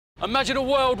Imagine a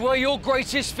world where your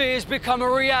greatest fears become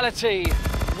a reality.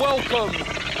 Welcome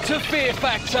to Fear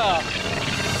Factor.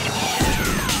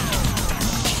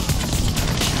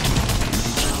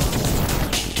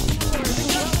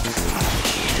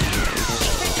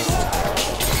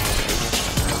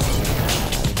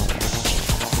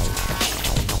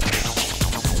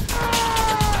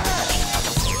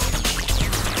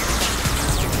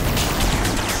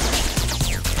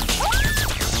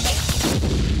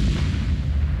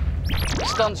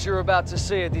 The stunts you're about to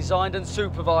see are designed and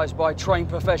supervised by trained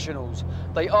professionals.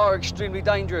 They are extremely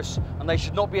dangerous and they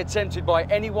should not be attempted by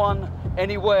anyone,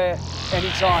 anywhere,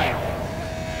 anytime.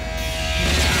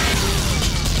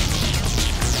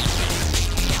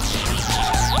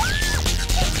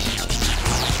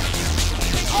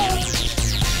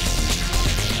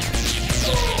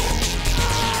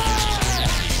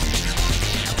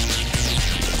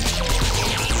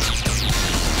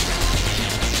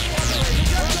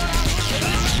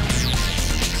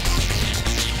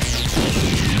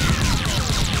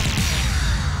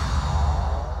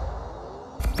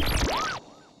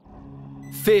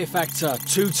 Fear Factor,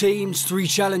 2 teams, 3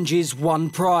 challenges, 1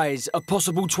 prize, a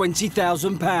possible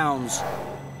 £20,000.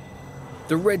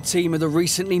 The red team are the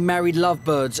recently married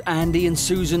lovebirds, Andy and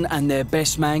Susan, and their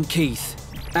best man, Keith.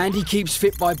 Andy keeps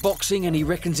fit by boxing and he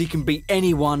reckons he can beat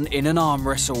anyone in an arm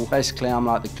wrestle. Basically, I'm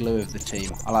like the glue of the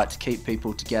team. I like to keep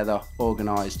people together,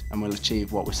 organised, and we'll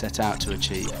achieve what we set out to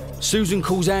achieve. Susan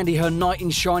calls Andy her knight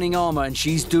in shining armour and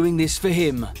she's doing this for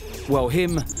him. Well,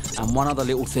 him and one other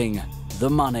little thing. The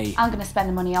money. I'm going to spend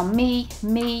the money on me,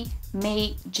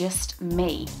 just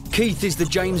me. Keith is the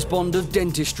James Bond of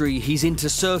dentistry. He's into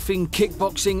surfing,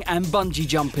 kickboxing and bungee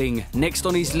jumping. Next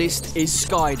on his list is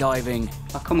skydiving.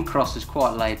 I come across as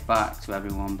quite laid back to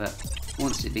everyone, but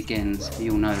once it begins,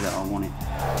 you'll know that I want it.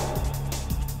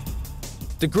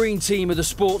 The green team are the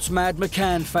sports mad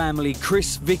McCann family,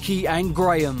 Chris, Vicky and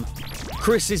Graeme.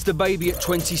 Chris is the baby at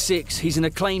 26. He's an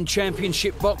acclaimed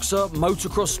championship boxer,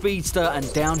 motocross speedster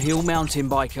and downhill mountain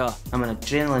biker. I'm an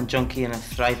adrenaline junkie and I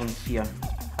thrive on fear.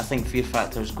 I think Fear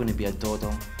Factor is going to be a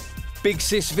dodo. Big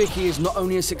sis Vicky is not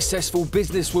only a successful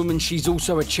businesswoman, she's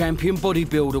also a champion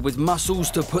bodybuilder with muscles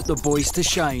to put the boys to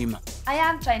shame. I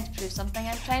am trying to prove something.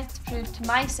 I'm trying to prove to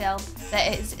myself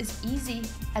that it is as easy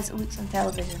as it looks on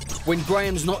television. When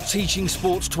Graham's not teaching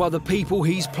sports to other people,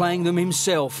 he's playing them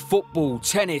himself. Football,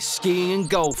 tennis, skiing and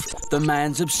golf. The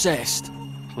man's obsessed.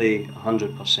 Play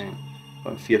 100%,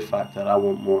 but in Fear Factor I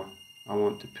want more. I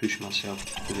want to push myself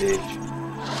to the edge.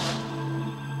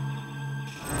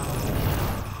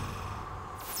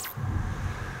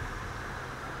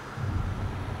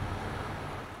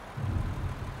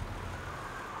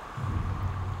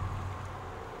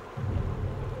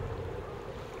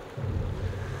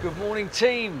 Good morning,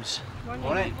 teams.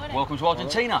 Morning. Welcome to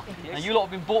Argentina. Now, you lot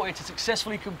have been brought here to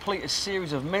successfully complete a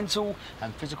series of mental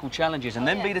and physical challenges and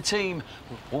then be the team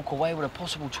who walk away with a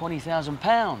possible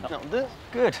 £20,000. That'll do.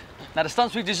 Good. Now, the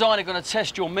stunts we've designed are going to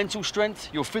test your mental strength,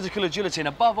 your physical agility, and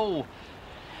above all,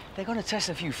 they're going to test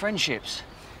a few friendships.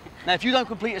 Now, if you don't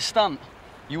complete a stunt,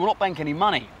 you will not bank any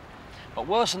money. But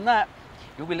worse than that,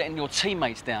 you'll be letting your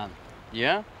teammates down,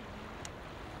 yeah?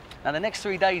 Now, the next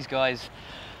 3 days, guys,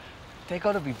 they've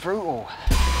got to be brutal.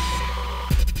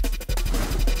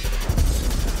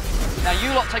 Now, you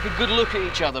lot take a good look at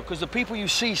each other because the people you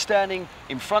see standing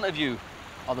in front of you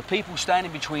are the people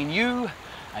standing between you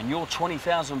and your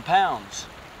 £20,000.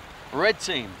 Red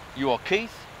team, you are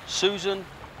Keith, Susan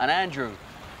and Andrew.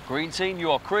 Green team,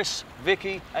 you are Chris,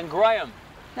 Vicky and Graeme.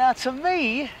 Now, to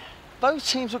me, those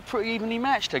teams look pretty evenly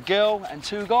matched, a girl and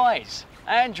 2 guys.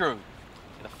 Andrew,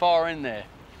 at the far end there.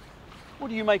 What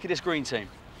do you make of this green team?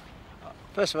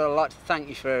 First of all, I'd like to thank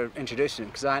you for introducing them,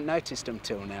 because I hadn't noticed them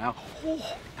till now.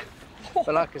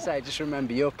 But like I say, just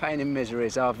remember, your pain and misery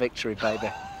is our victory,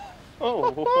 baby.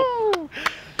 Oh.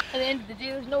 At the end of the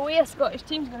day, there's no way a Scottish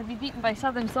team's going to be beaten by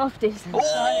Southern softies.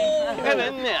 Oh. Get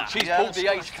in there. She's pulled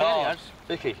the ace card.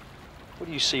 Vicky, what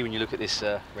do you see when you look at this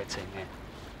red team here?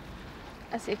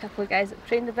 I see a couple of guys that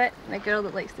trained a bit and a girl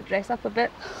that likes to dress up a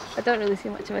bit. I don't really see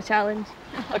much of a challenge.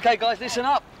 OK, guys, listen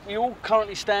up. You're all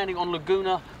currently standing on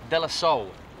Laguna del Sol.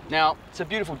 Now, it's a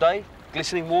beautiful day,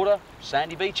 glistening water,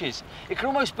 sandy beaches. It can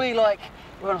almost be like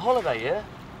we're on holiday, yeah?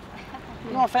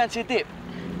 You might fancy a dip.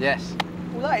 Yes.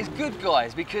 Well, that is good,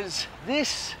 guys, because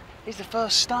this is the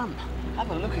first stunt.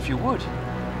 Have a look if you would.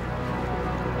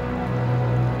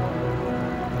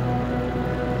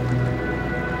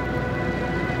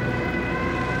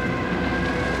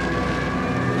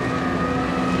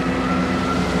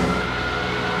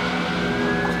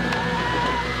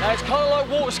 Now, it's kind of like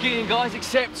water skiing, guys,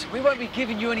 except we won't be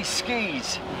giving you any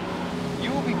skis.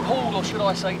 You will be pulled, or should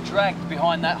I say dragged,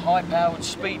 behind that high-powered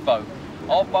speedboat.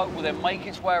 Our boat will then make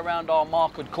its way around our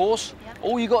marked course. Yep.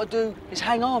 All you got to do is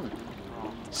hang on.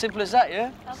 Simple as that,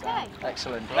 yeah? Okay.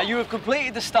 Excellent. Now, you have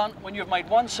completed the stunt when you have made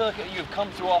one circuit and you have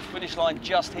come through our finish line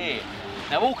just here.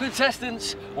 Now, all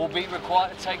contestants will be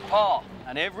required to take part,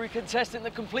 and every contestant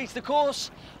that completes the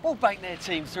course will bank their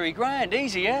team £3 grand.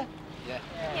 Easy, yeah?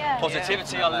 Yeah.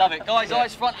 Positivity, I love it. Guys,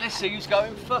 eyes front, let's see who's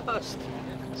going first.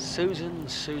 Susan,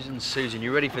 Susan, Susan,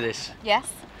 you ready for this?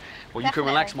 Yes. Well, you can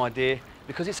relax, my dear,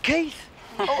 because it's Keith.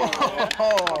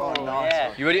 Oh, nice.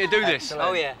 Yeah. You ready to do this? Excellent.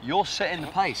 Oh, yeah. You're setting the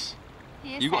pace.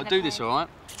 You've got to do this, all right?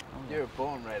 You were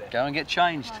born ready. Go and get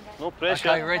changed. No pressure.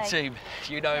 Okay, red team,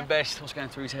 you know him best. What's going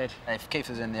through his head? If Keith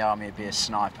was in the army, he'd be a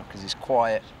sniper because he's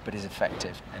quiet but he's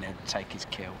effective and he'll take his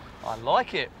kill. I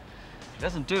like it. If he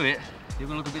doesn't do it, you're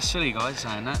going to look a bit silly, guys,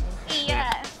 saying that.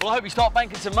 Yeah. Well, I hope you start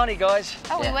banking some money, guys.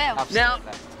 Oh, we will. Absolutely. Now,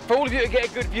 for all of you to get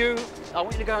a good view, I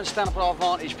want you to go and stand up at our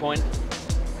vantage point.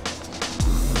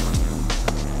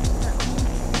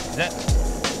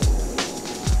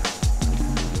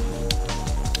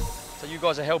 So you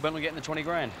guys are hell-bent on getting the 20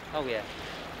 grand. Oh, yeah.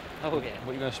 Oh, yeah.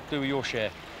 What are you going to do with your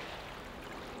share?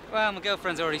 Well, my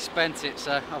girlfriend's already spent it,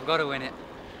 so I've got to win it.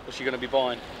 What's she going to be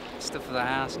buying? Stuff for the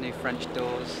house, new French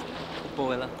doors,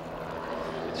 boiler.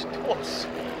 It's close.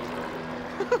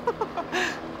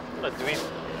 What a dweeb.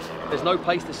 There's no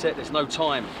pace to set, there's no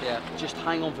time. Yeah. Just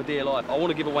hang on for dear life. I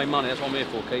want to give away money, that's what I'm here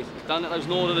for, Keith. Don't let those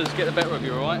northerners get the better of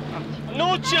you, all right?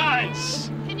 No chance!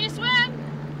 Can you swim?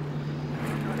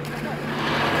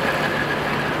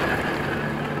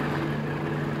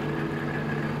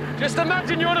 Just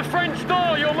imagine you're the French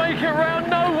door, you'll make it round,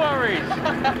 no worries.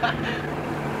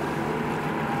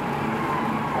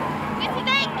 Get to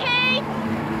date, Keith!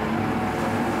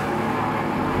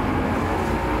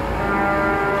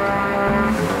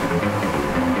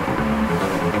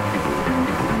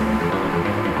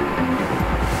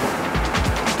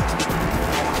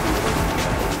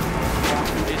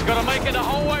 He's got to make it the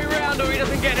whole way round or he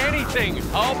doesn't get anything.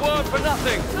 Hard work for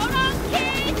nothing. Hold on,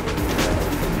 Keith!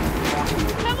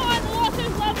 Come on, the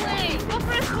water's lovely! Go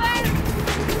for a swim!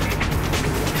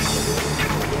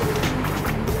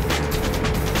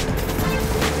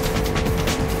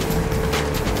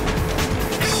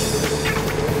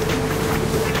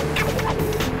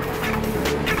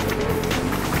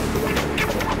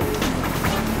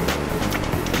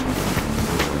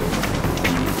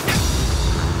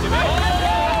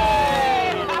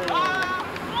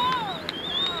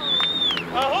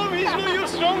 I hope he's not your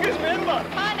strongest member.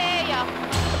 Honey,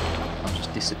 I'm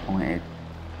just disappointed.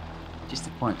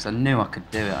 Disappointed because I knew I could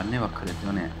do it. I knew I could have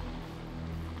done it.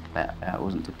 But it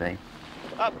wasn't to be.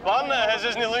 That burn of his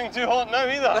isn't looking too hot now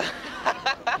either.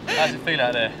 How's it feel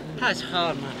out there? That's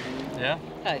hard, man. Yeah?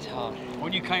 That's hard.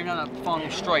 When you came down that final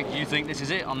straight, do you think this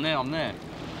is it? I'm there, I'm there.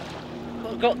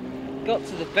 Well, got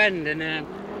to the bend and the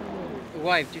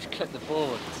wave just clipped the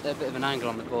board. It's a bit of an angle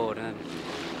on the board, and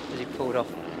as he pulled off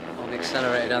on the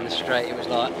accelerator down the straight, it was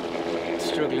like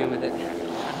struggling with it. And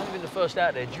having been the first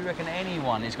out there, do you reckon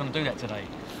anyone is going to do that today?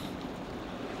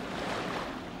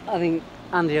 I think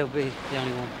Andy will be the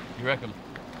only one. You reckon?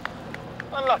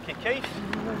 Unlucky, Keith.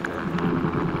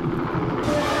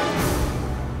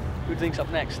 Who thinks up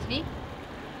next? Me?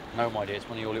 No, my dear, it's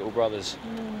one of your little brothers.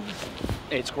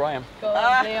 It's Graeme. Go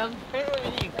on, Liam. There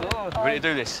you go. You ready to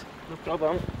do this? No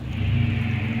problem.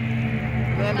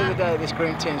 At the end of the day, this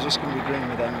green team's just going to be green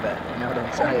with them bet, you know what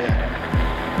I'm saying?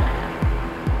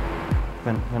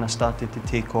 When I started to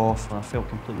take off, I felt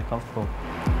completely comfortable.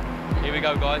 Here we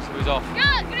go, guys. Who's off?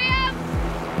 Go, Graeme!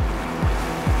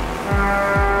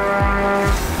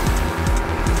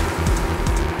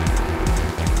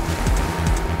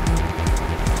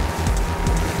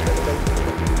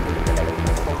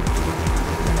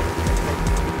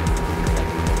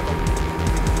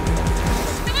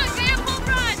 Come on, Graeme, home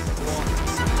run!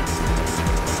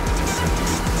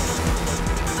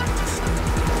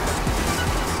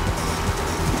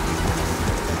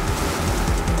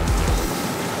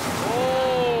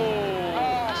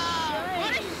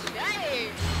 What a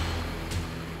shame!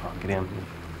 Oh, Graeme,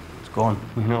 it's gone.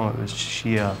 You know, it was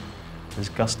sheer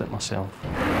disgust at myself.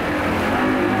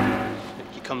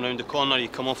 You come round the corner, you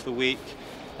come off the wake,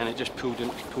 and it just pulled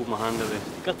my hand away.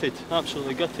 Gutted,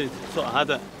 absolutely gutted. Thought I had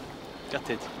it.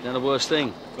 Gutted. Now the worst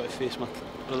thing, Got to face my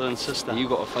brother and sister. you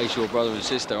got to face your brother and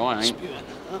sister, I ain't. Spewing,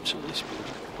 absolutely spewing.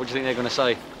 What do you think they're going to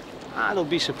say? They'll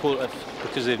be supportive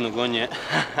because they've not gone yet.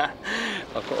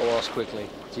 I've got to ask quickly,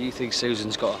 do you think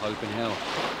Susan's got a hope in hell?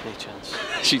 No chance.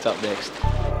 She's up next.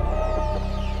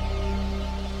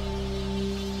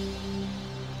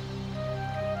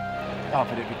 Oh,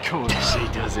 but it'd be cool if she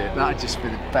does it. That'd just be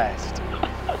the best.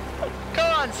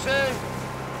 Come on, Sue!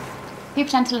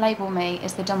 People tend to label me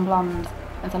as the dumb blonde.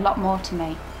 There's a lot more to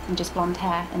me than just blonde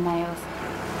hair and nails.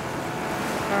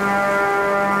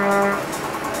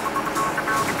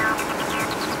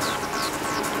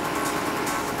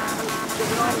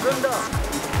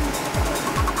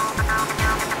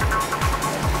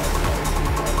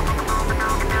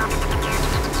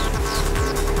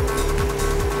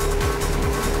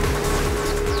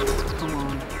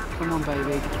 Come on,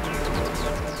 baby.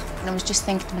 And I was just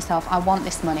thinking to myself, I want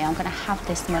this money, I'm going to have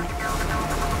this money.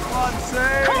 Come on, Sue!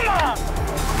 Come on!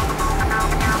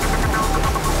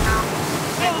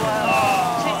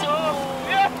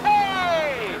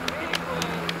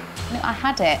 You know, I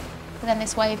had it, but then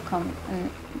this wave come and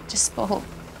it just spoiled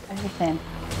everything.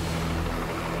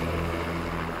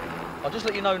 I'll just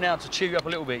let you know now to cheer you up a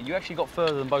little bit. You actually got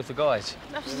further than both the guys.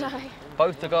 No.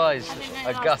 Both the guys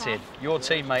are gutted. Your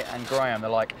teammate and Graeme, they're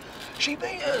like, she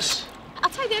beat us. I'll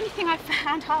tell you, the only thing I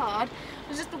found hard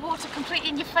was just the water completely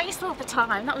in your face all the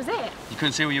time. That was it. You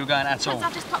couldn't see where you were going at all?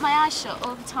 Because I just got my eyes shut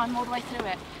all the time, all the way through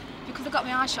it. Because I got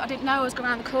my eyes shut, I didn't know I was going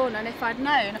around the corner, and if I'd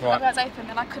known, if I got my eyes open,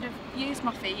 then I could have used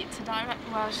my feet to direct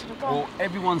where I should have gone. Well,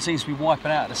 everyone seems to be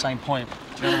wiping out at the same point.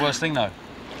 Do you know the worst thing, though?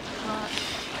 What?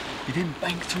 You didn't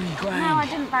bank 3 grand. No, I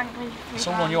didn't bank 3 grand. It's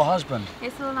all on your husband.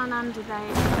 It's all on Andy,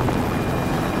 babe.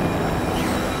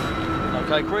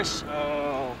 Okay, Chris?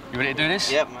 Oh. You ready to do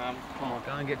this? Yep, ma'am. Come on,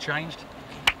 go and get changed.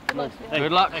 Good luck.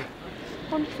 Good luck. I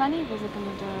wonder if any of us are going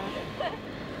to do it.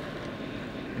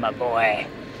 My boy.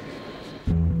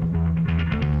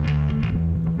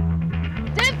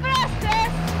 Do it for us,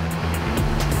 sis!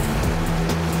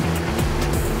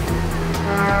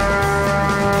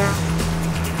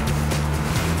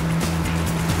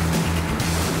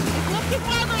 Look at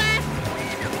progress!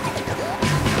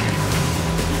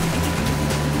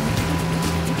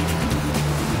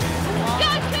 Go,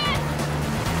 Chris!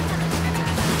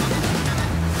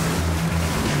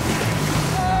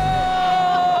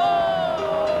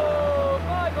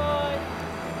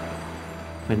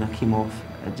 When I came off,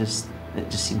 it just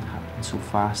seemed to happen so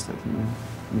fast. I didn't know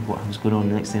what was going on.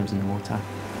 The next time I was in the water.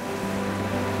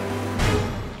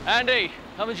 Andy,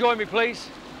 come and join me, please.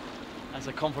 That's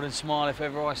a confident smile if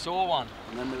ever I saw one.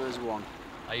 And then there was one.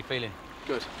 How you feeling?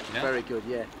 Good. Yeah? Very good,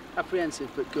 yeah.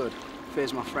 Apprehensive, but good.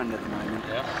 Fear's my friend at the moment.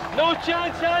 Yeah. No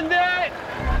chance, Andy!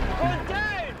 Put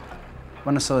down!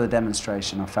 When I saw the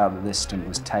demonstration, I felt that this stunt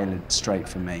was tailored straight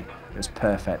for me. It was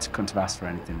perfect. Couldn't have asked for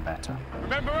anything better.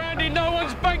 Remember, Andy, no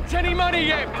one's banked any money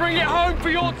yet. Bring it home for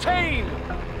your team.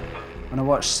 When I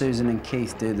watched Susan and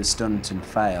Keith do the stunt and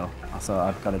fail, I thought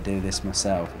I've got to do this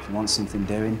myself. If you want something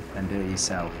doing, then do it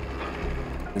yourself.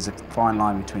 There's a fine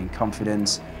line between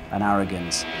confidence and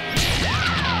arrogance.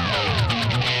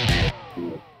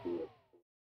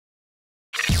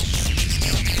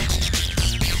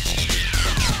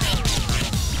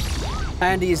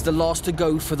 Andy is the last to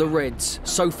go for the Reds.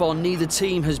 So far, neither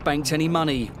team has banked any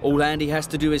money. All Andy has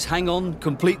to do is hang on,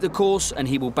 complete the course, and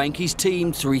he will bank his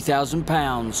team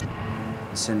 £3,000.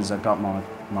 As soon as I got my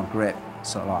grip,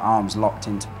 sort of like arms locked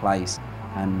into place,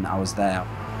 and I was there.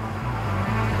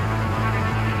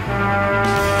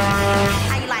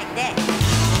 How you like that?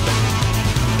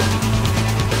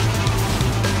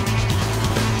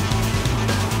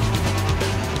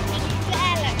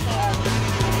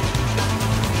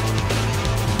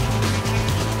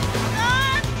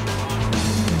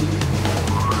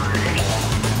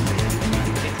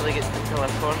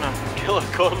 Killer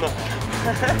corner.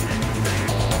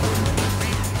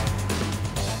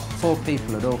 4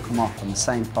 people had all come off on the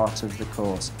same part of the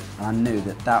course, and I knew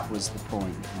that that was the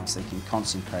point. And I was thinking,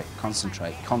 concentrate,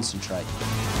 concentrate, concentrate.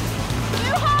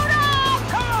 You hold on!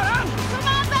 Come on! Come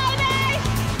on, baby!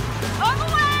 All the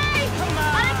way! Come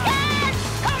on! And again!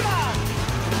 Come on!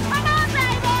 Come on,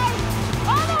 baby!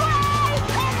 All the way!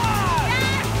 Come on!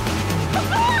 Yes! Come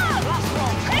on! Last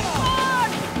one! This one!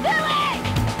 Do it!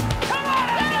 Come on!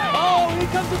 Oh, here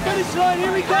comes the finish line.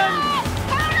 Here he comes.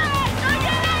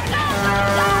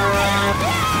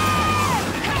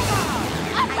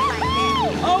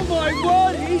 Oh my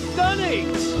word, he's done it!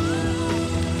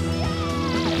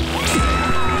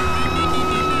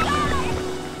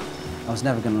 I was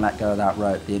never going to let go of that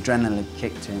rope. The adrenaline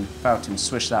kicked in, felt him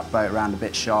swish that boat around a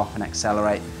bit sharp and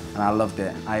accelerate, and I loved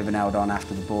it. I even held on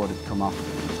after the board had come off.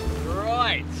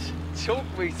 Right, talk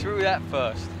me through that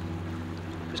first.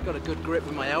 Just got a good grip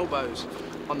with my elbows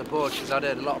on the board, because I'd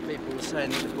heard a lot of people were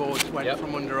saying that the board went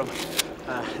from under them,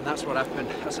 and that's what happened.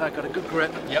 So I got a good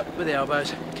grip with the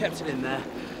elbows, kept it in there,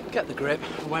 kept the grip,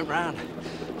 and went round.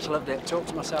 Just loved it. Talked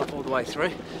to myself all the way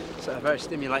through. So a very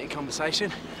stimulating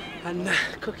conversation. and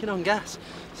cooking on gas.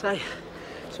 Say,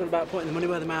 it's all about putting the money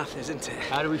where the mouth is, isn't it?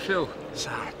 How do we feel?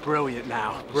 So brilliant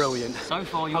now, brilliant. So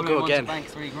far, you I'll only go want again. to bank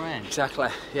 3 grand. Exactly,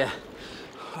 yeah.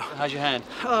 How's your hand?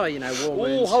 Oh, you know, war Oh,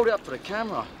 wounds. hold it up to the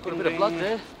camera. Got a bit of blood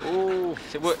there. Oh,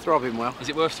 is it worth? Throbbing well. Is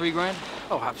it worth 3 grand?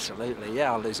 Oh, absolutely.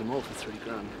 Yeah, I'll lose them all for 3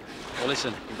 grand. Well,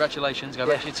 listen. Congratulations. Go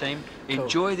back to your team. Cool.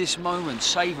 Enjoy this moment.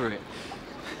 Savour it.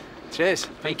 Cheers.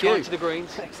 Be Thank kind you. to the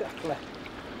greens. Exactly.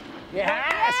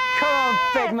 Yes! Come on,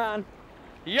 big man.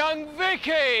 Young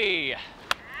Vicky.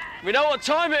 We know what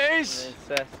time it is.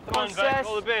 Come on, Vic.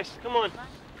 All the best. Come on.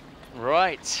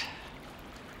 Right.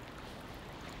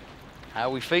 How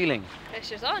are we feeling?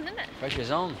 Pressure's on, isn't it?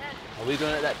 Pressure's on. Yeah. Are we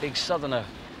going to let that big southerner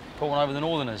pull over the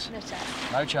northerners? No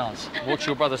chance. No chance. What's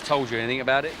your brothers told you? Anything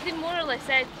about it? They more or less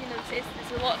said, you know, it's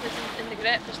a lot of us in the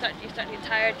grip. You're starting to get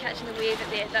tired. Catching the wave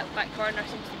at that back corner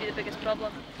seems to be the biggest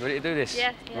problem. You ready to do this?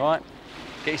 Yeah. Right.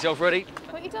 Get yourself ready.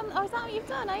 What you done? Oh, is that what you've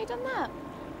done? How you done that?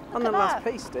 On the last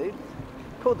piece, dude.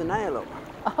 Pulled the nail up.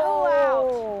 Oh,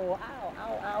 ow.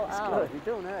 Ow. It's good.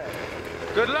 You're doing it.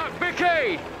 Good luck,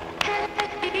 Vicky.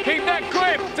 Keep that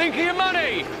grip. Think of your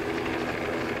money.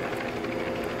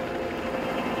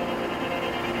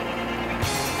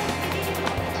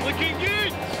 Looking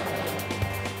good.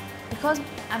 Because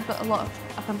I've got a lot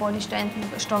of upper body strength and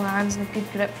I've got strong arms and a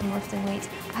good grip from lifting weights,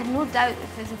 I had no doubt that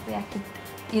physically I could,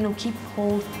 you know, keep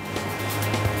hold.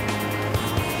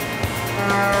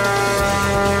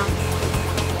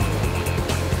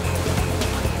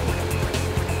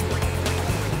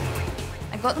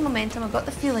 I got the momentum, I got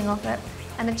the feeling of it,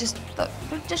 and I just thought,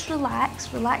 just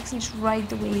relax and just ride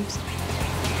the waves.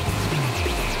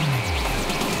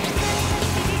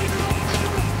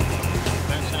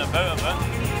 Bouncing about a bit.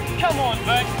 Come on,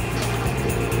 Vic.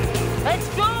 Let's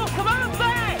go! Come on,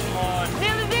 Vic! Come on.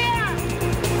 Nearly there!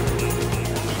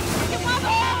 Come on!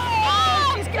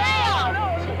 Oh, he's gone!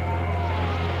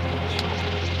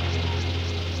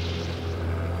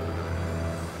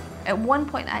 At one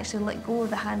point, I actually let go of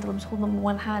the handle. I was holding them with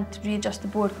one hand to readjust the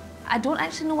board. I don't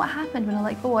actually know what happened when I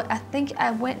let go. I think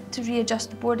I went to readjust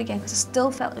the board again because I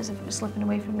still felt as if it was slipping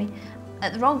away from me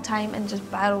at the wrong time and just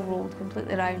barrel rolled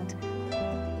completely round.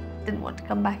 Didn't want to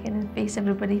come back in and face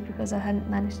everybody because I hadn't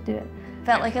managed to do it.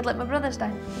 Felt like I'd let my brothers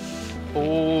down.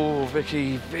 Oh,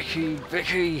 Vicky.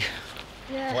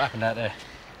 Yeah. What happened out there?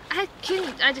 I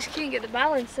just couldn't get the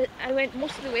balance. I went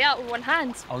most of the way out with one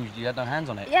hand. Oh, you had no hands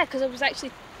on it? Yeah, because I was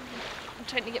actually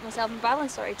trying to get myself in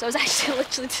balance, sorry. So I was actually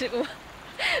literally doing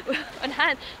it with one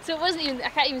hand. So it wasn't even, I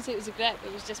can't even say it was a grip,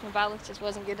 it was just my balance just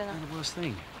wasn't good enough. That's the worst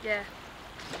thing. Yeah.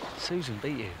 Susan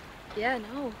beat you. Yeah,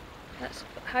 no. That's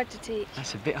hard to take.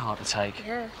 That's a bit hard to take.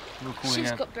 Yeah. We're calling She's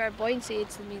her- got better buoyancy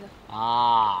aids than me though.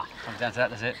 Ah, comes down to that,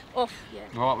 does it? Oh, yeah.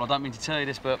 All right, well, I don't mean to tell you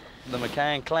this, but the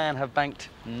McCann clan have banked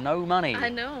no money. I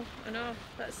know.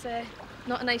 That's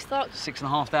not a nice thought.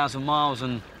 6,500 miles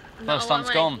and Not first a lot stunt's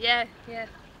of gone. money. Yeah.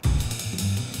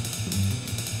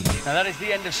 Now that is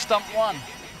the end of stunt 1.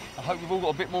 I hope you've all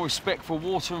got a bit more respect for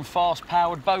water and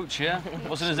fast-powered boats, yeah?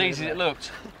 Wasn't as easy as it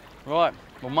looked. Right,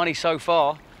 well, money so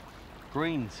far.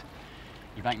 Greens,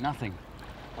 you banked nothing.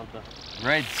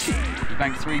 Reds, you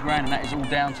banked 3 grand, and that is all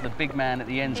down to the big man at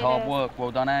the end's hard work. Well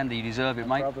done, Andy, you deserve it,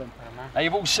 mate. Now,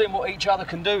 you've all seen what each other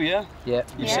can do, yeah? Yeah.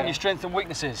 You've seen your strengths and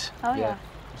weaknesses. Oh, yeah.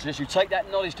 So just you take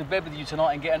that knowledge to bed with you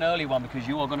tonight and get an early one because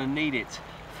you are going to need it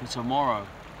for tomorrow.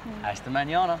 Hasta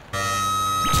mañana.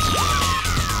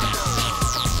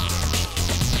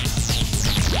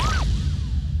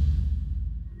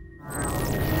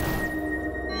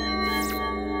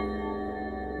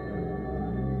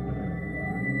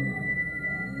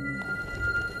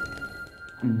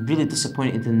 I'm really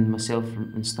disappointed in myself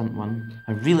in stunt 1.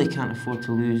 I really can't afford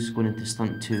to lose going into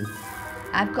stunt 2.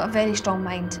 I've got a very strong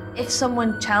mind. If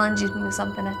someone challenges me with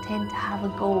something, I tend to have a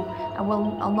go.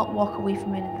 I'll not walk away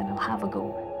from anything, I'll have a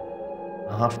go.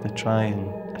 I have to try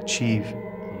and achieve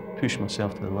and push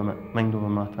myself to the limit, mind over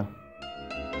matter.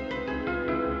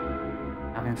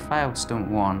 Having failed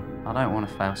stunt 1, I don't want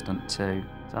to fail stunt 2.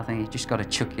 So I think you've just got to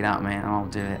chuck it at me and I'll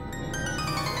do it.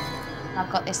 I've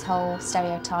got this whole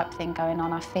stereotype thing going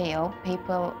on, I feel.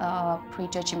 People are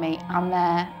prejudging me. I'm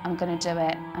there, I'm going to do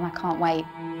it, and I can't wait.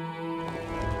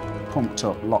 Pumped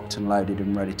up, locked and loaded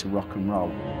and ready to rock and roll.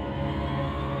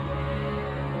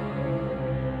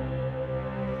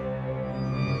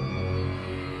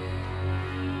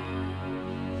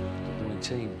 Good morning,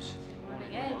 teams.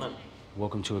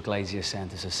 Welcome to Iglesia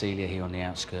Santa Cecilia here on the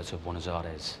outskirts of Buenos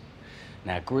Aires.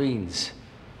 Now, Greens,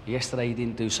 yesterday you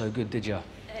didn't do so good, did you?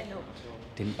 No.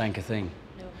 Didn't bank a thing?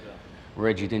 No.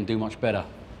 Red, you didn't do much better.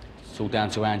 It's all down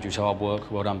to Andrew's hard work.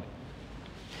 Well done.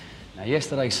 Now,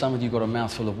 yesterday, some of you got a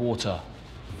mouthful of water.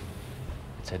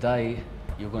 Today,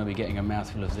 you're going to be getting a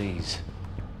mouthful of these.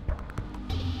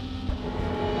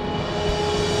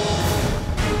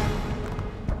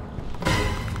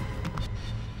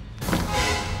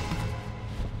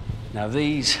 Now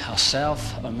these are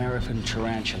South American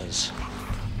tarantulas.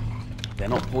 They're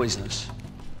not poisonous,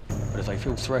 but if they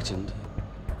feel threatened,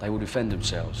 they will defend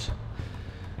themselves.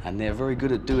 And they're very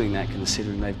good at doing that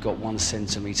considering they've got 1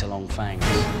 centimetre long fangs.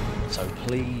 So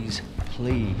please,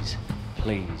 please,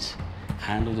 please,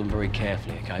 handle them very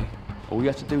carefully, okay? All you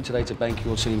have to do today to bank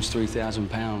your team's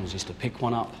 £3,000 is to pick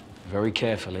one up very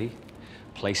carefully,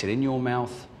 place it in your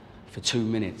mouth for 2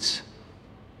 minutes.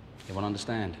 Everyone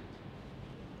understand?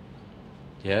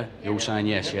 Yeah? You're all saying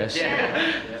yes, yes?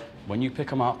 Yeah. When you pick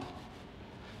them up,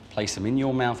 place them in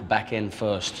your mouth back end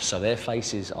first, so their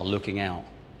faces are looking out.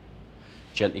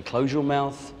 Gently close your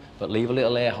mouth, but leave a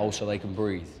little air hole so they can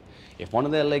breathe. If one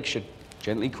of their legs should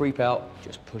gently creep out,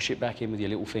 just push it back in with your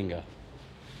little finger.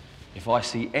 If I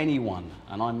see anyone,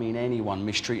 and I mean anyone,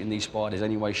 mistreating these spiders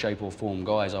any way, shape or form,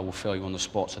 guys, I will fail you on the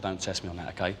spot, so don't test me on that,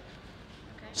 okay?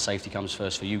 Safety comes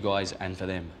first for you guys and for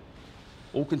them.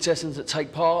 All contestants that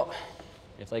take part,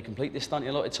 if they complete this stunt in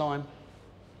allotted time,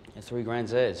 they're 3 grand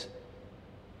theirs.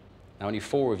 Now only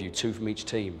 4 of you, 2 from each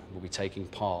team, will be taking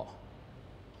part.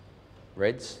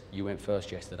 Reds, you went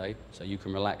first yesterday, so you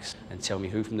can relax and tell me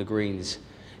who from the greens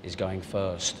is going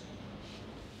first.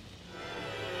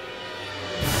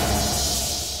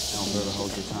 Brother,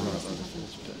 hold your tongue.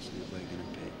 This person that we're going to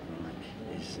pick, right,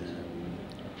 is...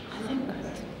 I think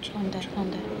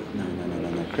Blonde. No,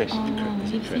 Chris.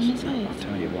 Chris. No, I'll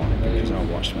tell you why, because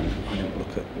I didn't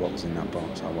look at what was in that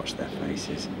box, I watched their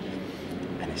faces,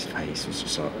 and his face was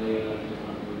just like,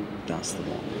 that's the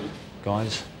one.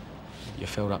 Guys, you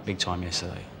filled up big time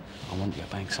yesterday. I want you to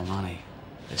bank some money.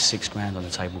 There's 6 grand on the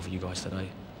table for you guys today.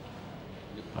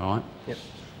 All right? Yep.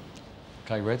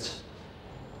 Okay, Reds.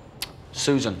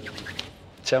 Susan,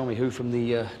 tell me who from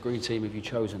the green team have you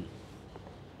chosen?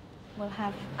 We'll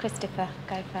have Christopher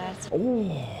go first.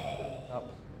 Oh.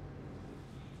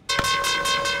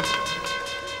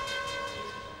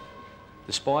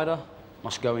 The spider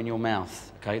must go in your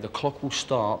mouth, okay? The clock will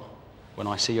start when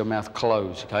I see your mouth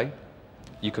close, okay?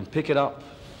 You can pick it up,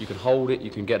 you can hold it, you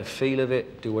can get a feel of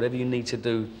it, do whatever you need to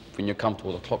do when you're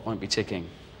comfortable. The clock won't be ticking.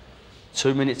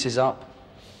 2 minutes is up,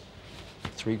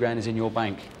 3 grand is in your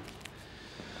bank.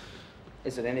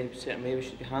 Is there any certain way we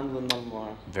should be handling them,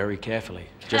 or...? Very carefully.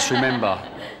 Just remember,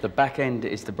 the back end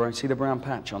is the brown, see the brown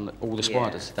patch on all the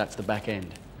spiders? Yeah. That's the back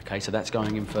end, okay? So that's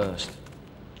going in first.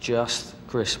 Just,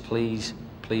 Chris, please,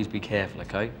 please be careful,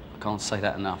 okay? I can't say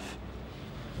that enough.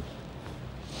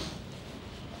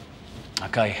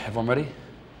 Okay, everyone ready?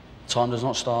 Time does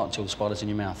not start until the spider's in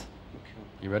your mouth. Okay.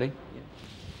 You ready? Yeah.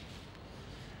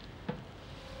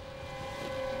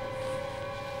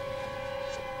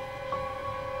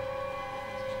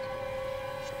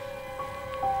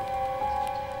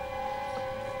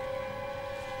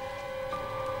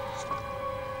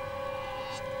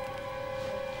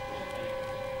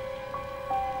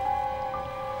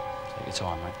 Take your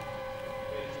time, mate.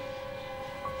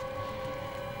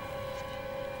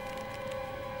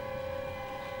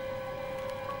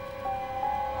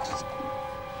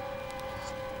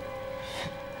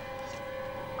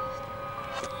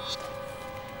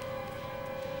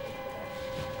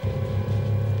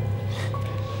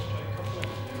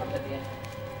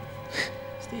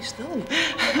 Stay still. Try to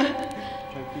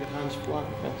put your hands flat.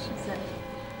 Yes.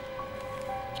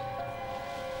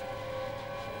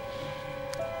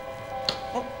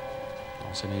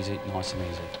 Nice and easy, nice and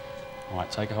easy. All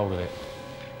right, take a hold of it.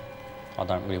 I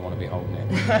don't really want to be holding it.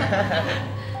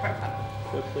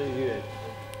 Good play, you. There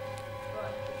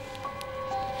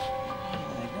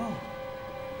you go.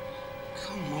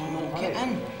 Come on, get in.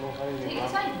 Take your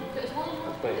time. Put his hold on.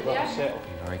 Be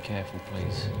very careful,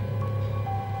 please.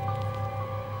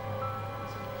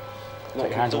 Take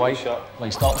your hands away.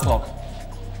 Please start the clock.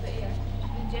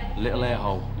 Little air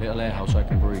hole so I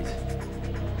can breathe.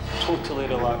 Totally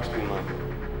relaxed, man.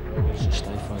 Just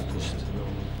stay focused.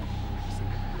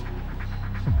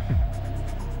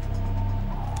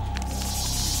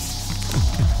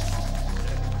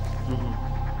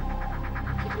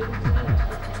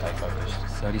 Stay focused.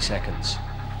 30 seconds.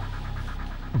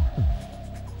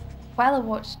 While I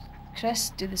watched Chris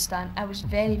do the stunt, I was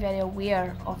very, very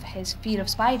aware of his fear of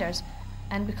spiders.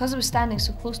 And because I was standing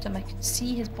so close to him, I could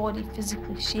see his body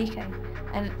physically shaking.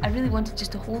 And I really wanted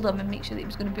just to hold him and make sure that he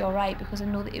was going to be all right, because I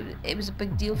know that it was a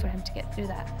big deal for him to get through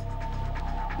that.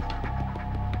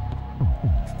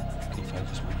 Keep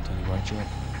focused, mate. You're doing a great job.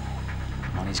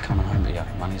 Money's coming home to you.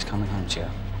 Money's coming home to you.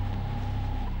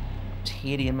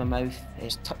 hairy in my mouth. He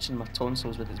was touching my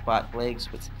tonsils with his back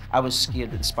legs. Which I was scared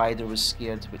that the spider was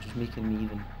scared, which was making me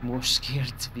even more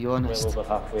scared, to be honest. Well over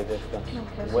halfway there,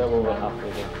 well over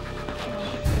halfway there.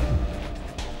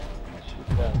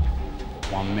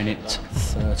 1 minute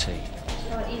 30.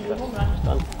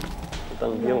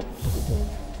 Done deal.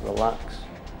 Relax.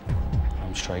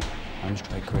 Home straight,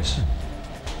 Chris.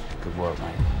 Good work,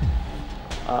 mate.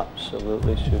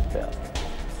 Absolutely superb.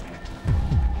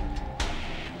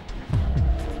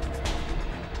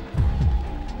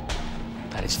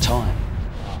 That is time.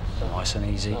 Nice and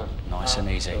easy, nice and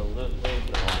easy. Right.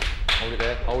 Hold it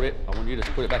there, hold it. I want you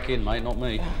to put it back in, mate, not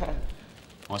me.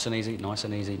 Nice and easy, nice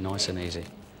and easy, nice and easy.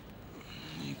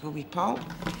 There you go, wee pal.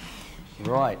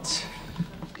 Right.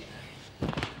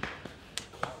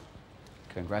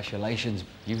 Congratulations,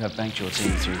 you have banked your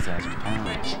team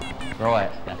 £3,000.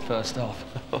 Right, first off.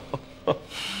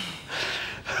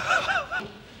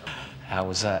 How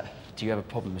was that? Do you have a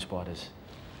problem with spiders?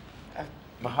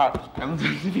 My heart was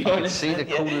pounding, to be honest. See the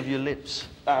corner of your lips.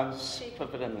 I was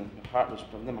quivering, my heart was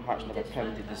pounding. My heart's never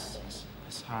pounded as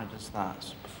hard as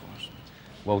that before.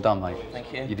 Well done, mate.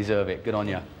 Thank you. You deserve it. Good on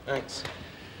you. Thanks.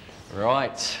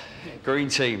 Right, green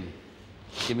team.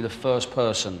 Give me the first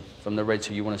person from the Reds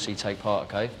who you want to see take part,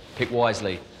 okay? Pick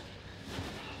wisely.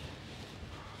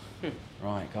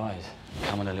 Right, guys,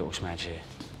 come on a little smash here.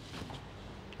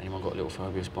 Anyone got a little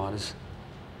phobia of spiders?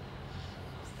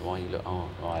 Why you look? Oh,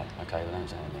 right, okay, well, don't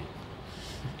say anything.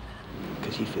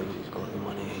 Because he feels he's got the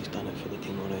money, he's done it for the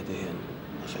team already, and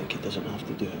I think he doesn't have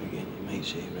to do it again. He might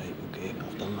say, right, okay,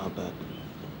 I've done my bit.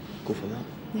 Go for that?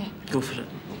 Yeah, go for it.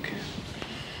 Okay.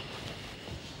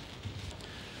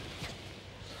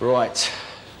 Right,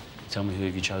 tell me who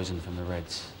have you chosen from the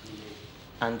Reds?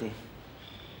 Andy.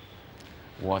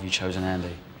 Why have you chosen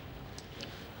Andy?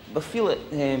 I feel that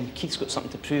Keith's got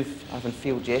something to prove, having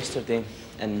failed yesterday,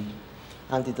 and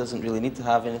Andy doesn't really need to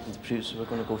have anything to prove, so we're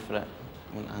going to go for it.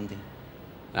 I want Andy.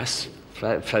 That's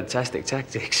fantastic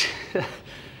tactics.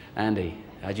 Andy,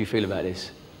 how do you feel about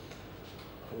this?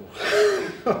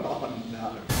 Oh,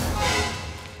 no.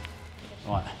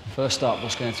 Right, first up,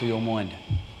 what's going through your mind?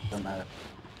 Don't know.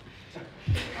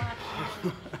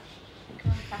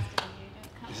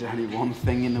 There's only one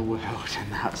thing in the world,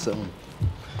 and that's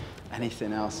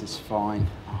anything else is fine.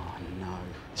 Oh, no.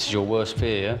 This is your worst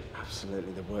fear, yeah?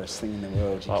 Absolutely the worst thing in the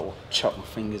world. You could chop my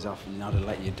fingers off and I'd have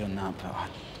let you have done that, but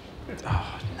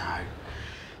oh, no.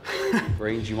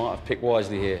 Greens, you might have picked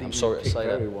wisely here. I'm sorry to say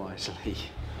that. Very wisely. They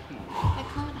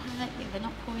can't hurt you, they're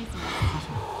not poisonous.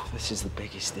 Oh, this is the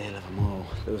biggest deal of them all.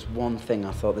 There was one thing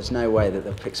I thought, there's no way that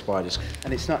they'll pick spiders.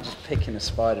 And it's not just picking a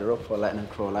spider up or letting them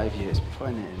crawl over you, it's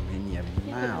putting it in your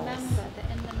mouth. Remember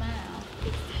that in the mouth,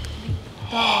 it's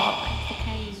dark, it's the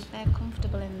cave, they're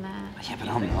comfortable in there. Yeah, but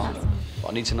I'm not.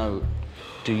 I need to know,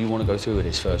 do you want to go through with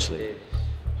this firstly? I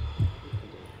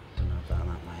don't know about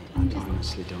that, mate. I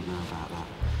honestly don't know about that.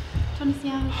 Do you want to see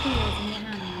how it feels in your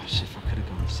hand? Gosh, if I could have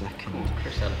gone second.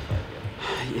 Chris had a phobia.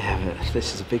 Yeah, but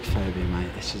this is a big phobia,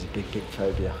 mate. This is a big, big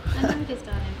phobia. I know it is,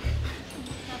 darling.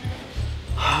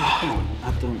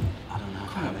 I don't know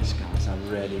about this, guys. I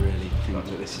really, really think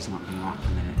that this is not going to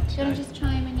happen in it. Do you want to just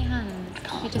try them in your hands?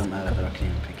 I don't know whether I can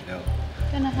even pick it up. Do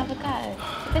you want to have a go?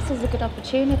 This is a good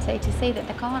opportunity to see that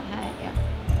they can't hurt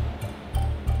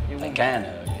you. They can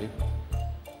hurt you.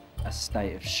 A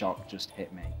state of shock just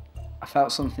hit me. I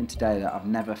felt something today that I've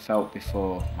never felt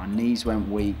before. My knees went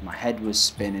weak, my head was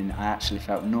spinning, I actually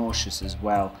felt nauseous as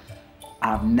well.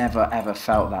 I've never ever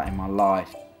felt that in my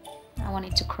life. I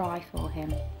wanted to cry for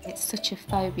him. It's such a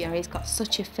phobia, he's got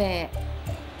such a fear.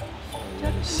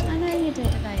 I know you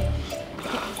did, babe.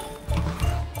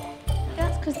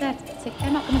 That's because they're sick.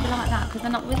 They're not going to be like that because they're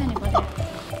not with anybody.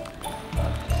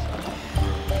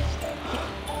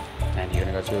 And you're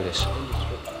going to go through this?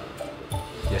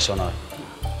 Yes or no?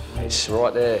 It's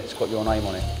right there. It's got your name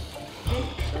on it.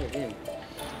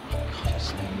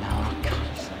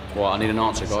 Well, I need an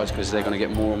answer, guys, because they're going to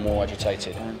get more and more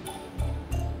agitated.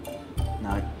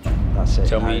 No, that's it.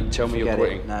 Tell me you're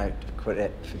quitting. No, quit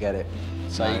it. Forget it.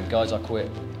 Say, guys, I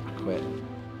quit. I quit.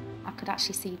 I could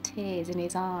actually see tears in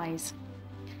his eyes.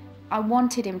 I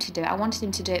wanted him to do it. I wanted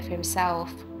him to do it for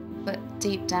himself, but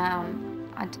deep down,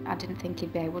 I didn't think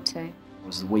he'd be able to. I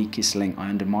was the weakest link. I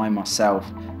undermined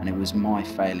myself, and it was my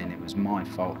failing. It was my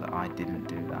fault that I didn't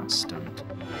do that stunt.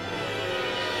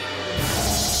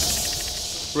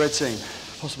 Red team,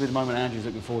 possibly the moment Andrew's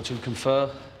looking forward to. Confer.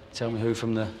 Tell me who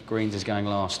from the Greens is going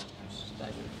last.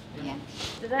 Yeah.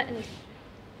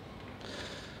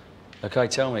 Okay,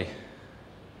 tell me.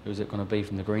 Who's it going to be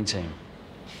from the Green team?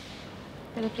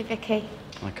 The lovely Vicky.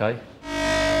 Okay.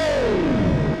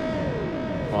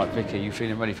 Right, Vicky, you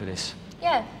feeling ready for this?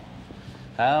 Yeah.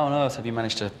 How on earth have you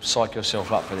managed to psych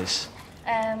yourself up for this?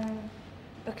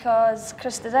 Because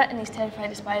Chris did it and he's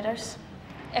terrified of spiders.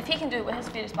 If he can do it with his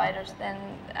fear of spiders, then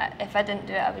if I didn't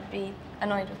do it, I would be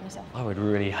annoyed with myself. I would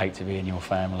really hate to be in your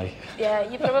family. Yeah,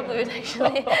 you probably would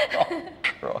actually.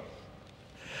 Right.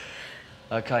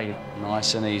 Okay,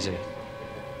 nice and easy.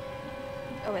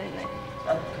 Oh, anyway. This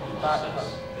one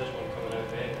coming out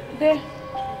there. Okay.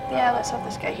 Yeah, let's have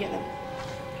this guy here then.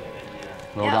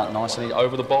 Well done, nice and easy.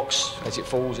 Over the box as it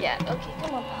falls. Yeah, okay,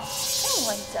 come on, pal. Come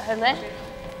on, darling.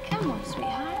 Come on,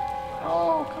 sweetheart.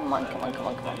 Oh, come on, come on, come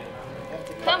on, come on.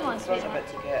 Come on, sweetheart.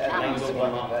 Come on,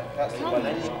 sweetheart. That's the one,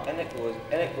 and it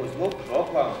goes no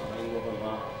problem.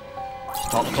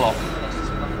 Stop the clock.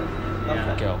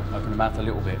 Good girl, open the mouth a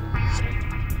little bit.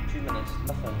 2 minutes,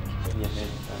 nothing.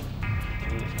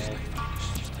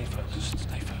 Stay focused,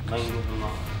 stay focused.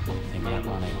 Think of that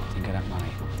money, think of that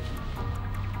money.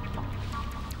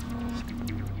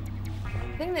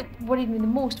 The thing that worried me the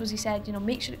most was he said, you know,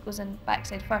 make sure it goes in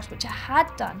backside first, which I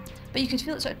had done, but you could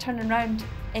feel it sort of turning around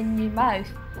in your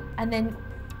mouth and then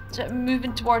sort of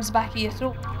moving towards the back of your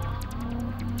throat.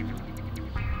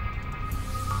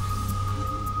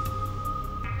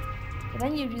 But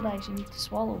then you realise you need to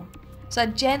swallow. So I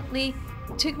gently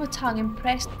took my tongue and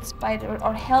pressed the spider,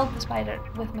 or held the spider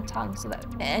with my tongue so that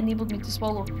it enabled me to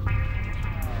swallow.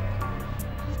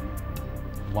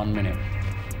 1 minute.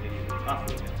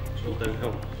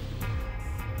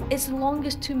 It's the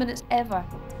longest 2 minutes ever.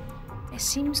 It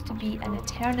seems to be an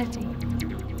eternity.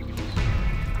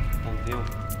 Unreal.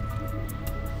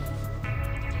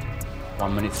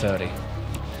 1 minute 30.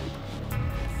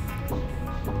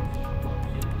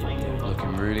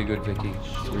 Looking really good, Vicky.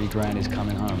 3 grand is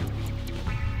coming home.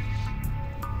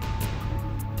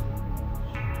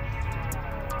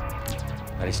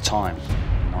 That is time.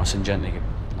 Nice and gently,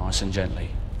 nice and gently.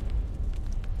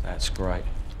 That's great.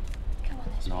 Come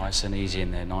on, nice and easy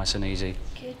in there, nice and easy.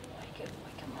 Good boy,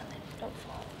 come on then, don't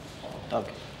fall. Doug.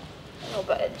 No,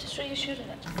 but just reassuring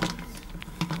it.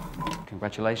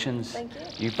 Congratulations. Thank you.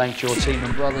 You've banked your team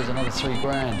and brothers another 3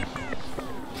 grand.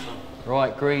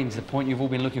 Right, Greens, the point you've all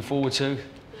been looking forward to.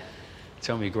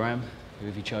 Tell me, Graeme, who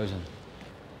have you chosen?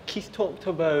 Keith talked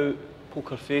about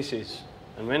poker faces,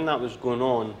 and when that was going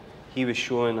on, he was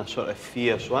showing a sort of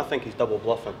fear, so I think he's double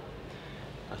bluffing.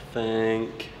 I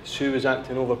think Sue was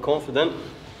acting overconfident,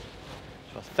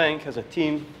 so I think as a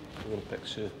team, we're going to pick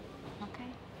Sue. Okay.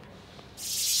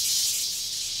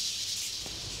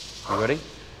 You ready?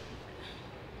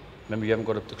 Remember, you haven't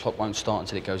got the clock won't start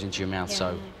until it goes into your mouth, Yeah,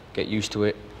 so get used to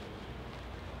it.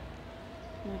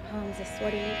 My palms are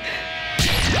sweaty.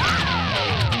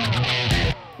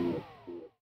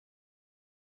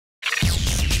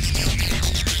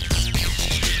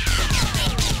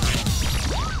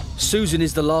 Susan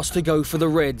is the last to go for the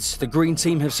Reds. The green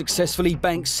team have successfully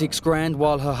banked 6 grand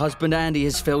while her husband Andy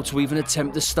has failed to even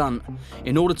attempt the stunt.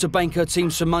 In order to bank her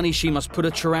team some money, she must put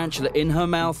a tarantula in her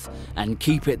mouth and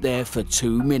keep it there for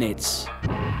 2 minutes.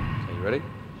 Are you ready?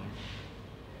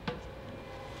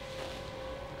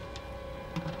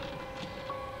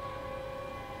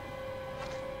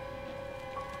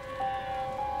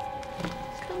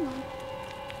 Come on.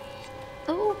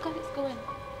 Oh, God, it's going.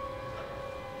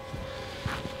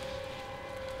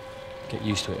 Get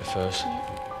used to it at first. Yeah.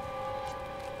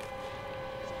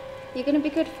 You're going to be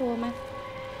good for me.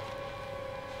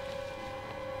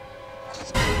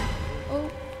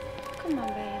 Oh, come on,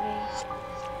 baby.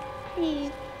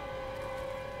 Please.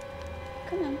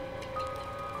 Come on.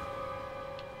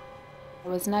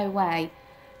 There was no way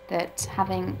that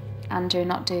having Andrew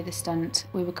not do the stunt,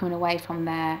 we were coming away from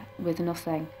there with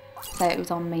nothing. So it was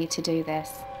on me to do this.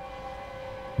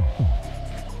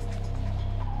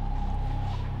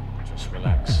 Just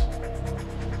relax.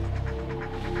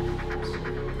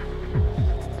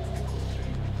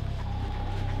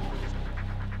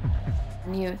 I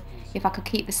knew if I could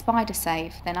keep the spider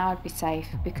safe, then I would be safe,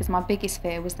 because my biggest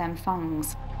fear was them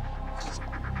fangs.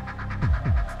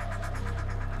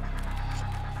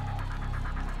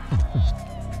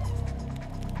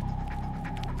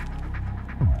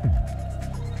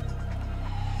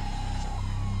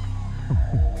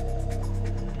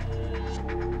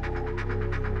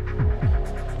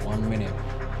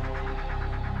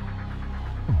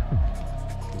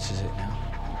 This is it now.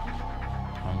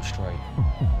 Home straight.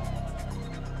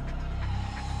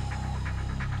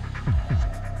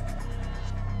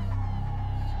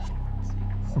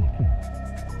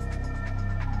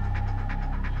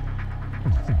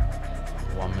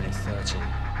 One minute 30.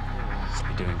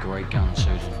 You're doing great guns,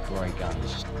 Susan. Great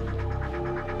guns.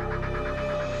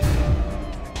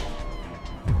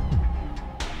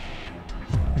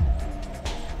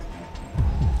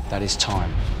 That is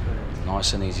time.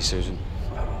 Nice and easy, Susan.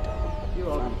 You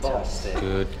are fantastic.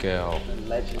 Good girl.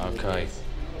 Okay.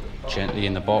 Gently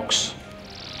in the box.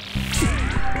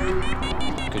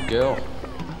 Good girl.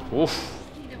 Oof.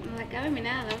 You don't want to let go of me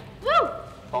now, though.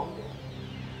 Woo!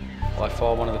 By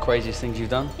far one of the craziest things you've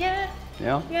done? Yeah.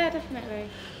 Yeah? Yeah, definitely.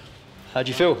 How'd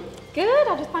you feel? Good.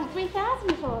 I just banked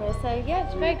 3,000 for her, so yeah,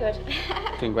 it's very good.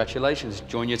 Congratulations.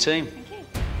 Join your team. Thank you.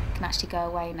 I can actually go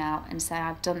away now and say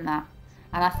I've done that.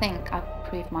 And I think I've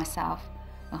proved myself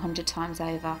 100 times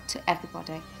over to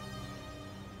everybody.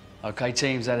 Okay,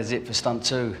 teams, that is it for stunt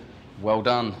 2. Well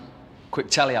done. Quick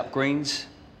tally up, Greens.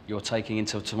 You're taking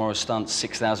into tomorrow's stunt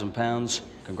 £6,000.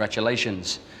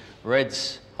 Congratulations.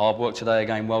 Reds, hard work today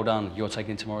again, well done. You're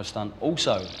taking tomorrow's stunt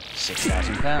also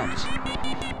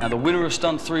 £6,000. Now the winner of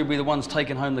stunt 3 will be the ones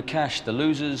taking home the cash. The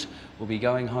losers will be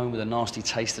going home with a nasty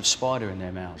taste of spider in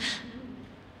their mouths.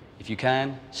 If you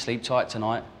can, sleep tight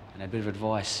tonight, and a bit of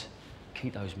advice,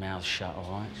 keep those mouths shut,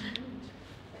 all right?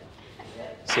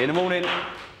 See you in the morning.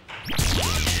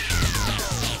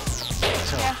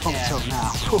 Pumped up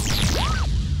now.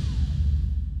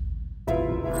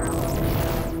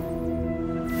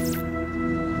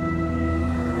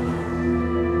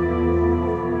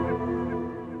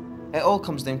 It all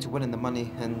comes down to winning the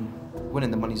money, and winning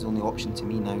the money is the only option to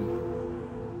me now.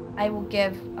 I will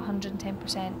give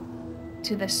 110%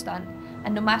 to this stunt,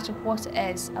 and no matter what it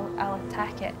is, I'll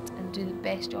attack it and do the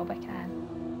best job I can.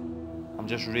 I'm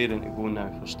just raring to go now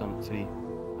for stunt 3.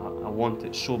 I want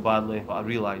it so badly, but I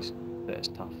realise that it's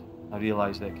tough. I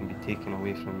realise that it can be taken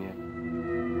away from you.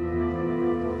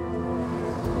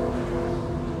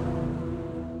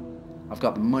 I've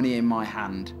got the money in my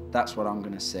hand. That's what I'm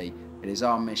going to see. It is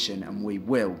our mission, and we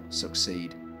will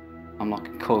succeed. I'm like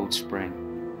a coiled spring.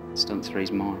 Stunt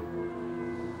 3's mine.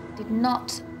 Did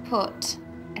not put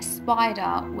a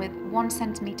spider with 1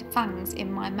 centimetre fangs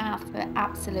in my mouth for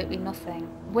absolutely nothing.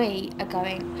 We are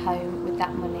going home with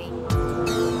that money.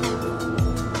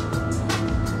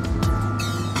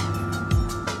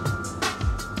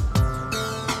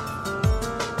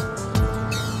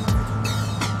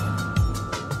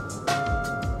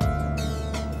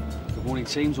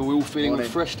 Teams, are we all feeling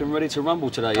refreshed and ready to rumble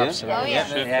today, yeah? Absolutely. Oh,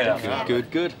 yeah. Yeah.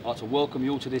 Good. I'd like to welcome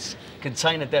you all to this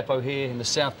container depot here in the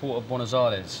south port of Buenos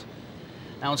Aires.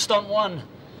 Now on stunt 1,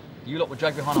 you lot were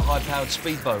dragged behind a high-powered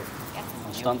speedboat. Yeah.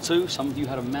 On stunt 2, some of you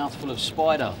had a mouthful of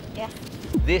spider. Yeah.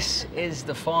 This is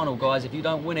the final, guys. If you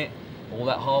don't win it, all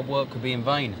that hard work could be in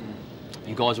vain.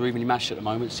 You guys are evenly matched at the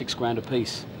moment, £6,000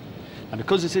 apiece. And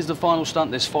because this is the final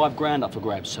stunt, there's £5,000 up for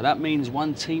grabs. So that means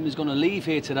one team is going to leave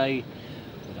here today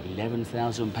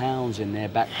 £11,000 in their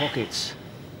back pockets.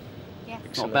 Yeah.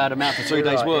 Not a bad amount for 3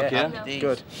 days' work, yeah? No.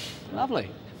 Good. Lovely.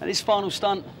 And this final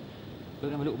stunt, we're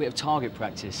going to have a little bit of target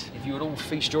practice. If you would all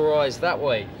feast your eyes that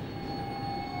way.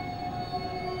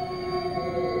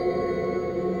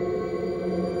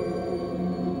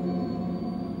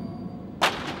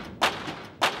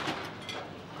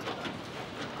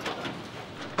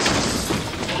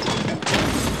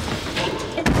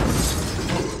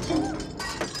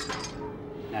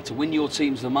 To win your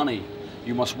teams the money,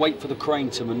 you must wait for the crane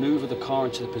to manoeuvre the car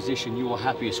into the position you are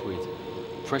happiest with.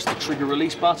 Press the trigger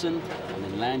release button and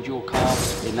then land your car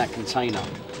in that container.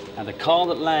 And the car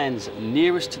that lands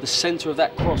nearest to the centre of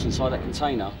that cross inside that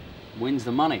container wins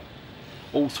the money.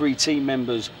 All 3 team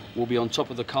members will be on top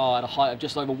of the car at a height of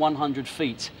just over 100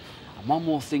 feet. And one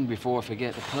more thing before I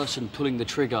forget, the person pulling the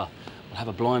trigger will have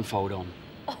a blindfold on.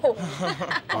 Oh.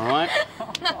 All right?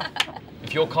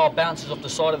 If your car bounces off the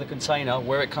side of the container,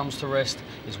 where it comes to rest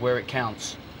is where it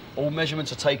counts. All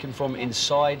measurements are taken from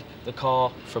inside the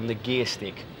car from the gear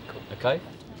stick. Okay?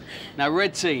 Now,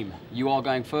 red team, you are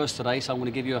going first today, so I'm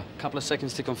going to give you a couple of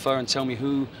seconds to confer and tell me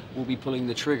who will be pulling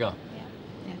the trigger.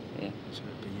 Yeah. So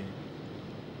it'd be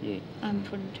you. Yeah. I'm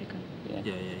pulling the trigger. Yeah,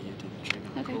 you do the trigger.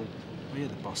 Okay. Cool. Well, you're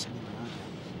the boss anyway, aren't you?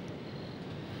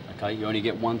 Okay, you only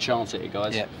get one chance at it,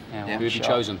 guys. Yep. Who have you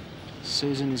chosen?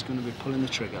 Susan is going to be pulling the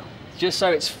trigger. Just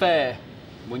so it's fair,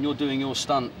 when you're doing your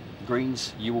stunt,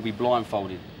 Greens, you will be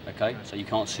blindfolded, okay? So you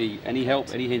can't see any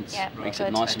help, any hints. Yeah, Makes good.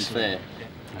 it nice and fair.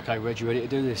 Yeah. Okay, Reg, you ready to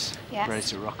do this? Yes. Ready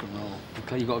to rock and roll.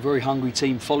 Okay, you've got a very hungry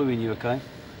team following you, okay?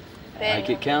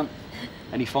 Make it count.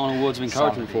 Any final words of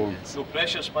encouragement for them? No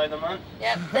pressure, Spider-Man.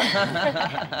 Yep.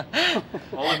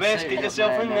 All the best, get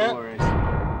yourself in there. Worries.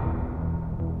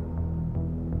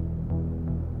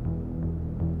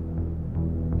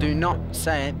 Do not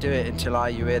say it, do it until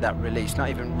you hear that release. Not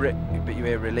even rip, but you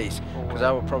hear release. Because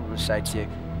I will probably say to you,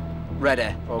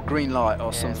 ready, or green light,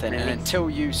 or something. Release. And until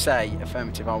you say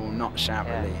affirmative, I will not shout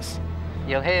release.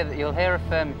 You'll hear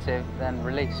affirmative, then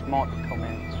release might be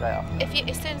coming straight off. As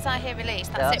soon as I hear release,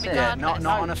 Yeah, that's it regardless.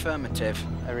 Not on affirmative.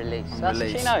 A release. On That's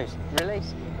release. She knows.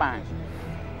 Release, bang.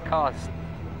 Car's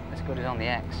as good as on the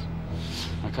X.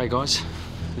 Okay, guys,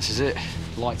 this is it.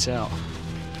 Lights out.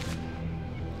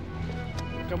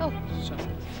 Come on.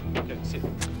 Okay, sit.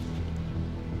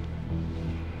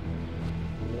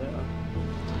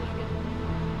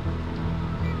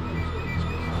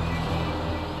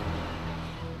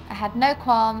 I had no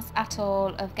qualms at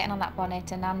all of getting on that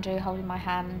bonnet and Andrew holding my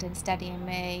hand and steadying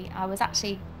me. I was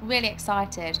actually really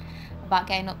excited about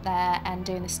getting up there and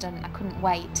doing the stunt. I couldn't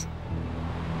wait.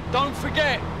 Don't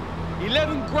forget,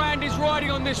 11 grand is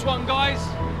riding on this one, guys.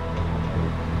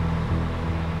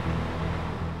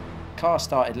 Car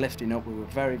started lifting up. We were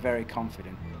very, very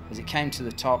confident. As it came to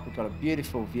the top, we got a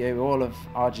beautiful view, all of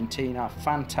Argentina,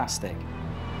 fantastic.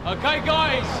 Okay,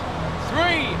 guys,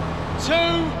 3, 2,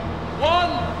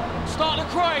 1, start the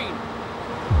crane.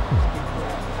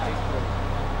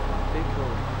 Be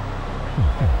cool.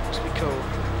 Just be cool.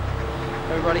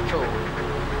 Everybody cool.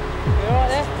 You alright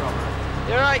there?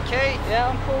 You alright, Kate? Yeah,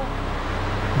 I'm cool.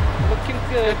 Looking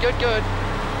good. Good, good.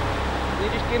 You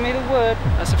just give me the word.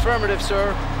 That's affirmative,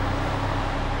 sir.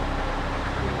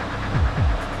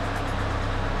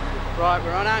 Right,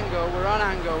 we're on angle, we're on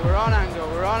angle, we're on angle,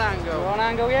 we're on angle. We're on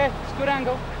angle, yeah. It's a good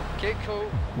angle. Keep cool.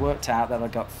 Worked out that I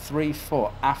got 3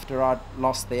 foot after I'd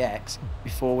lost the X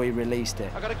before we released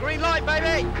it. I got a green light,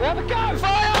 baby! We have a go!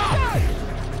 Fire!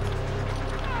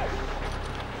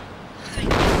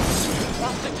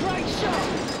 That's a great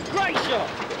shot! Great shot!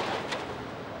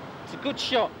 It's a good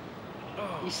shot.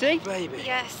 You see? Baby.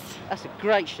 Yes. That's a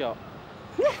great shot.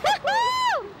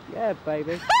 Yeah,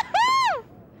 baby.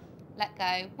 Let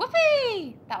go.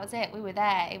 Whoopee! That was it. We were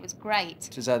there. It was great.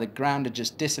 It was as though the ground had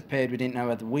just disappeared. We didn't know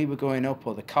whether we were going up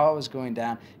or the car was going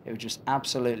down. It was just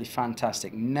absolutely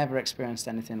fantastic. Never experienced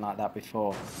anything like that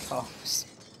before. The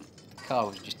car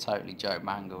was just totally joke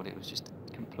mangled. It was just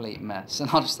a complete mess.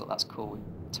 And I just thought, that's cool. We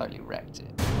totally wrecked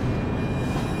it.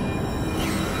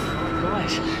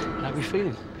 Guys, how are we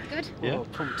feeling? Good. Yeah. Oh,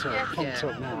 pumped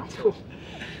up now.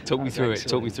 Talk me through it.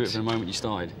 Talk me through it from the moment you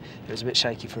started. It was a bit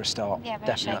shaky for a start. Yeah, very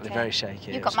Definitely shaky. very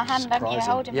shaky. You It got was my hand, haven't you?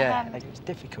 surprising. Holding my Yeah, hand. it was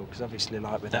difficult because obviously,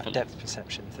 like with that depth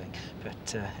perception thing,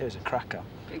 but it was a cracker.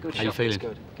 Good How you feeling?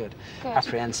 Good, good. Good.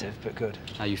 Apprehensive, but good.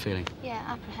 How are you feeling? Yeah,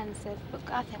 apprehensive, but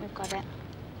I think we've got it.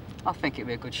 I think it'd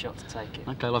be a good shot to take it.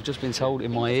 Okay, well, I've just been told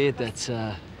in my ear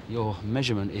that your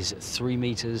measurement is 3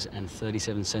 meters and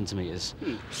 37 centimeters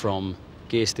from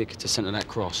gear stick to centre of that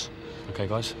cross. Okay,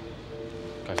 guys?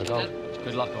 Go for goal.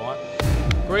 Good luck, all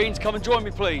right? Greens, come and join me,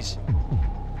 please.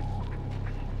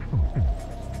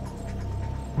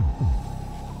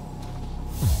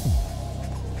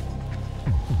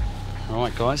 All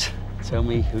right, guys, tell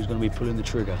me who's going to be pulling the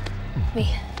trigger. Me.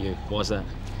 You. Why's that?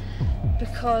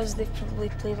 Because they've probably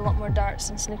played a lot more darts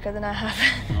and snooker than I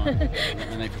have. Right.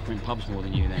 And they frequent pubs more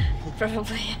than you then.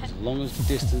 Probably, yeah. As long as the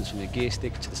distance from the gear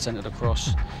stick to the centre of the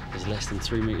cross is less than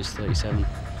 3 meters 37,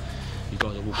 you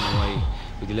guys are walking away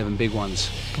with 11 big ones.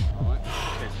 All right.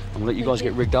 I'm gonna let you guys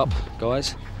get rigged up,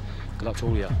 guys. Good luck to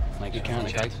all of you. Make it count,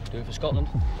 okay? Do it for Scotland.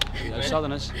 Those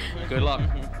Southerners. Good luck.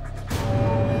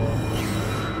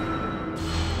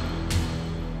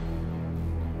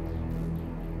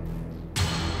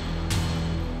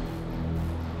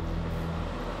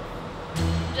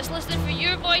 Just listening for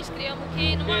your voice, Graeme,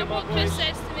 okay? No matter what Chris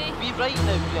says to me. Be right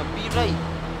now, Graeme, be right.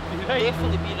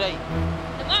 Definitely be right.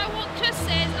 No matter what Chris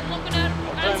says, I'm not going to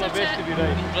Try answer my best to to be it.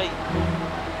 right. Be right.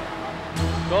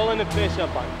 It's all in the pressure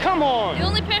button. Come on! The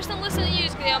only person I'm listening to you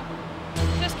is Graeme.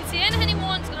 Chris can say anything he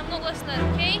wants and I'm not listening,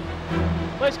 okay?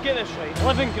 Let's get this right.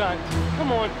 11 grand.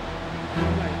 Come on.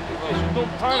 Just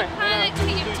don't panic. Don't panic,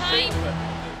 take your time.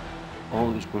 All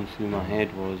that was going through my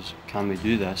head was, can we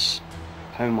do this?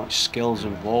 How much skill's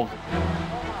involved?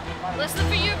 Listen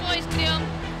for your voice, Graeme.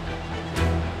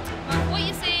 No matter what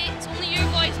you say, it's only your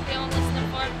voice, Graeme, I'm listening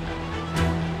for.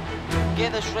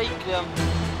 Get this right, Graeme.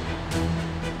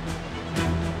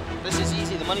 This is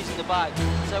easy, the money's in the bag.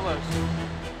 It's ours.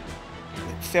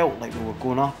 It felt like we were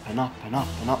going up and up and up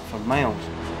and up for miles.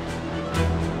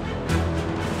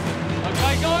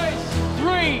 Okay, guys.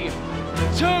 3,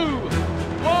 2,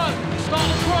 1. Start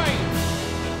the crane.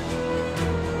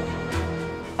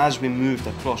 As we moved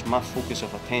across, my focus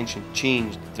of attention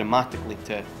changed dramatically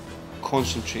to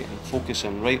concentrating and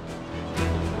focusing right.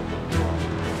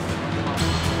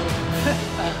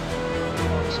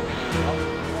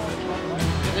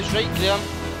 Get this right, Graeme.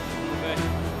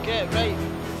 Get it right.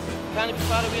 Can't it be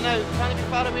far away now? Can't it be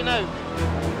far away now?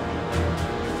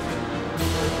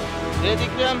 Ready,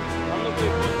 Graeme? I'm not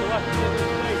going to close the left.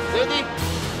 Ready?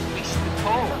 Release the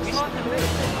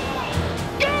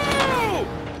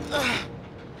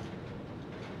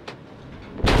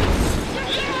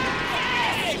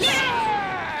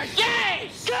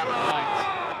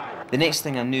The next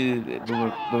thing I knew,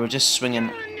 we were just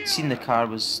swinging. Seeing the car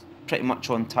was pretty much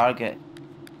on target.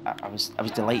 I was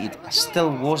delighted. I still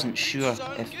wasn't sure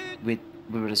if we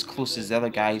were as close as the other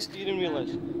guys. Steering wheel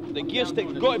is. The gear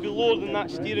stick's got to be lower than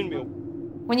that steering wheel.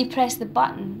 When you press the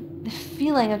button, the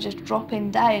feeling of just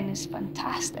dropping down is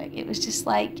fantastic. It was just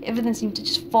like everything seemed to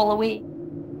just fall away.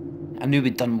 I knew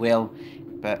we'd done well,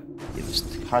 but it was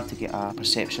hard to get a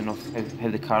perception of how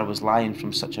the car was lying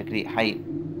from such a great height.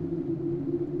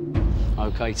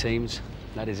 Okay, teams,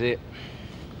 that is it.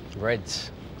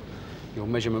 Reds, your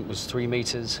measurement was 3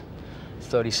 meters,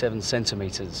 37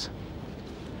 centimeters.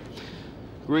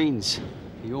 Greens,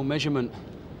 your measurement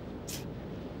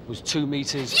was 2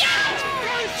 meters.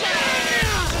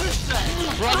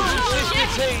 Brothers and sister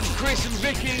team, Chris and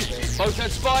Vicky, both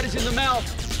had spiders in the mouth,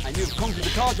 and you've conquered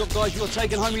the car job, guys. You're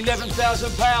taking home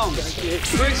 £11,000.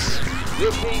 Chris,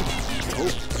 Vicky,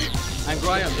 and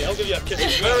Graeme. I'll give you a kiss.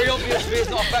 It's very obvious, but it's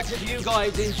not a factor for you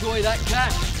guys. Enjoy that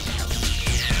cash.